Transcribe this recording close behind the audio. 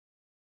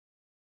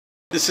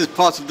This is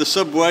part of the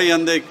subway,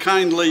 and they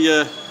kindly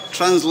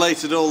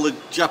translated all the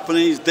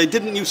Japanese. They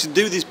didn't used to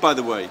do this, by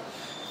the way.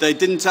 They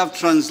didn't have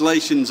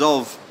translations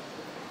of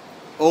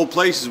all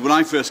places when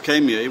I first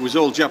came here. It was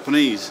all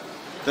Japanese.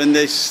 Then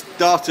they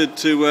started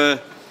to,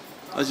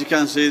 as you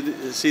can see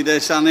there,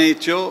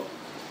 Sanecho,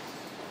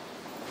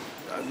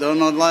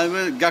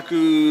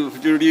 Gaku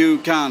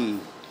Ryukan,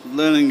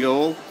 Learning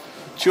Hall,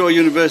 Cho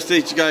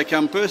University Ichigaya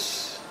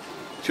Campus,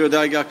 Cho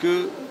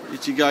Daigaku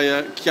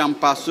Ichigaya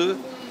Campus.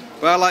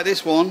 Well, like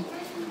this one,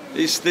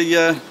 it's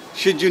the,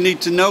 should you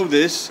need to know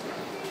this,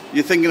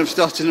 you're thinking of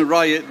starting a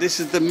riot, this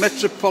is the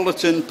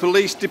Metropolitan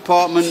Police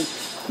Department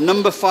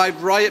number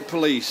 5 riot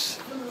police.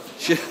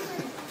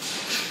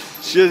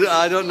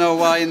 I don't know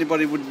why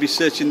anybody would be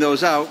searching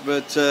those out,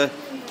 but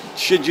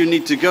should you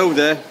need to go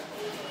there,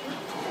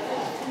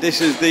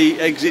 this is the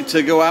exit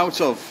to go out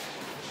of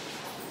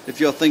if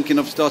you're thinking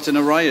of starting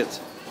a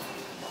riot.